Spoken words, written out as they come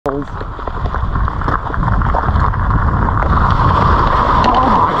elbows.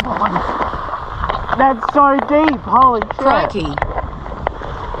 Oh my god. That's so deep, holy shit. Crikey.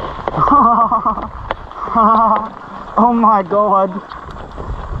 Oh my god.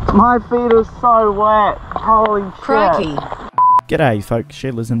 My feet are so wet. Holy shit. Crikey. G'day folks,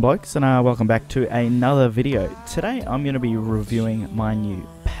 Sheilers and blokes, and welcome back to another video. Today I'm going to be reviewing my new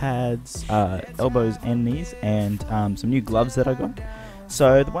pads, elbows and knees, and some new gloves that I got.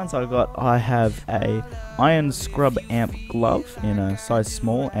 So the ones I got, I have a iron scrub amp glove in a size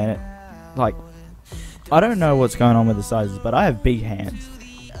small, and it, like, I don't know what's going on with the sizes, but I have big hands,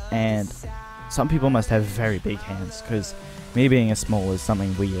 and some people must have very big hands, because me being a small is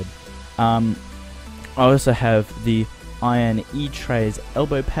something weird. I also have the iron E-Traze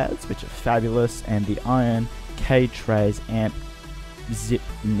elbow pads, which are fabulous, and the iron K-Traze amp zip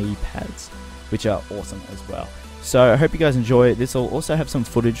knee pads, which are awesome as well. So I hope you guys enjoy it. This will also have some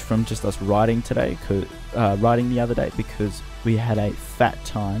footage from just us riding today, riding the other day, because we had a fat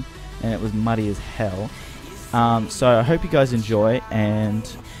time and it was muddy as hell. So I hope you guys enjoy, and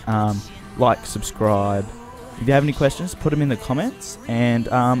like, subscribe. If you have any questions, put them in the comments, and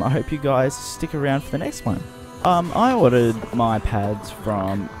I hope you guys stick around for the next one. I ordered my pads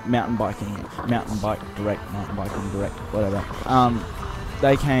from Mountain Biking Direct, whatever.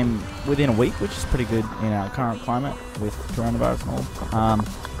 They came within a week, which is pretty good in our current climate with coronavirus and all.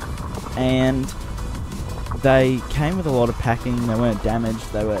 And they came with a lot of packing. They weren't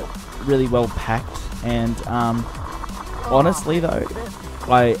damaged. They were really well packed. And honestly, though,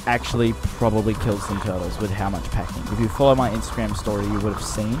 I actually probably killed some turtles with how much packing. If you follow my Instagram story, you would have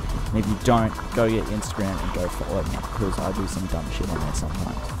seen. And if you don't, go get Instagram and go follow me, because I do some dumb shit on there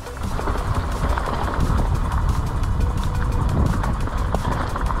sometimes.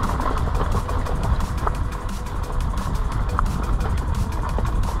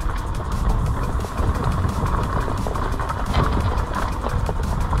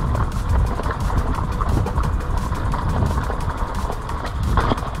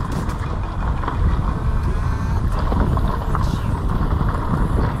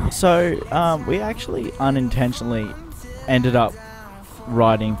 So, we actually unintentionally ended up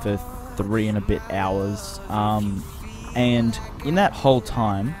riding for 3 and a bit hours, and in that whole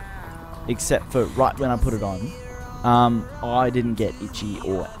time, except for right when I put it on, I didn't get itchy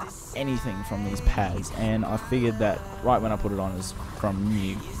or anything from these pads, and I figured that right when I put it on is from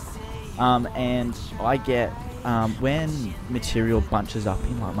new. And I get, when material bunches up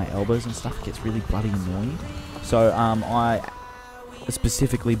in like my elbows and stuff, it gets really bloody annoying. So, I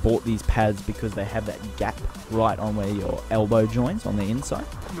specifically bought these pads because they have that gap right on where your elbow joins on the inside,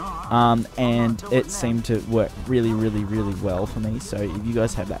 and it seemed to work really well for me. So if you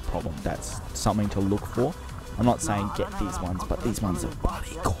guys have that problem, that's something to look for. I'm not saying get these ones, but these ones are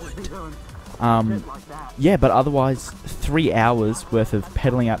bloody good. Yeah, but otherwise 3 hours worth of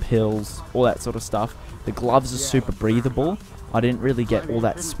pedaling up hills, all that sort of stuff. The gloves are super breathable. I didn't really get all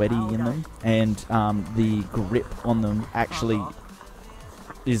that sweaty in them, and the grip on them actually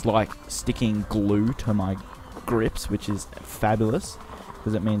is like sticking glue to my grips, which is fabulous,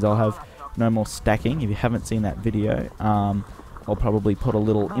 because it means I'll have no more stacking. If you haven't seen that video, I'll probably put a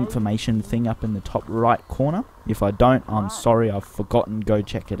little information thing up in the top right corner. If I don't, I'm sorry, I've forgotten. Go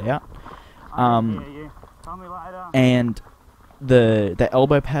check it out. And the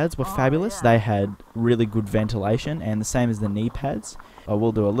elbow pads were fabulous. They had really good ventilation, and the same as the knee pads. I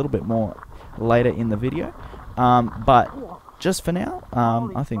will do a little bit more later in the video, but just for now,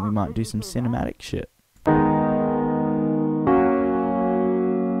 I think we might do some cinematic shit.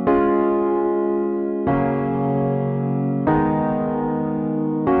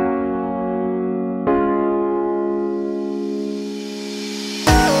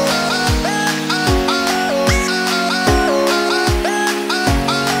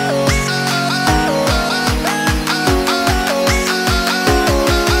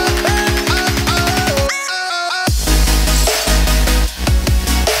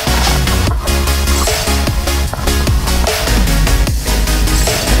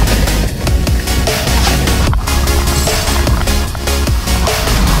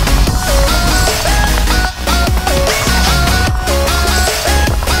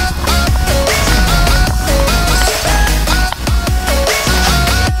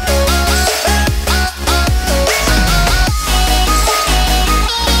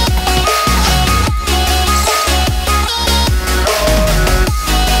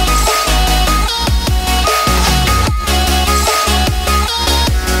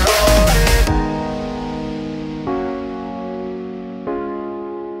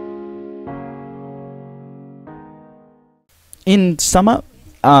 In summer,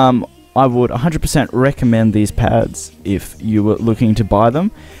 I would 100% recommend these pads if you were looking to buy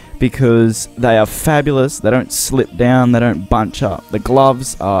them, because they are fabulous. They don't slip down, they don't bunch up. The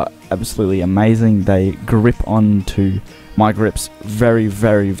gloves are absolutely amazing. They grip onto my grips very,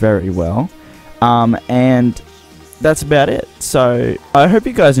 very, very well. And that's about it. So I hope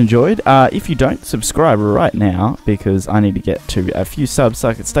you guys enjoyed. If you don't, subscribe right now, because I need to get to a few subs so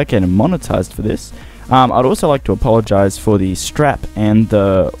I can start getting monetized for this. I'd also like to apologize for the strap and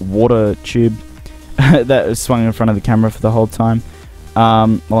the water tube that was swung in front of the camera for the whole time.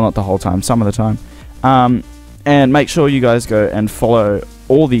 Well, not the whole time, some of the time. And make sure you guys go and follow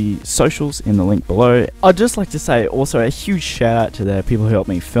all the socials in the link below. I'd just like to say also a huge shout out to the people who helped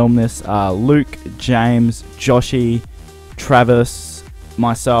me film this. Luke, James, Joshy, Travis,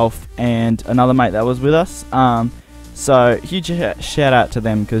 myself, and another mate that was with us. So huge shout out to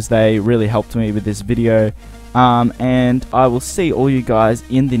them, because they really helped me with this video. And I will see all you guys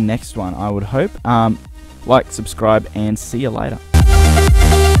in the next one, I would hope. Like, subscribe, and see you later.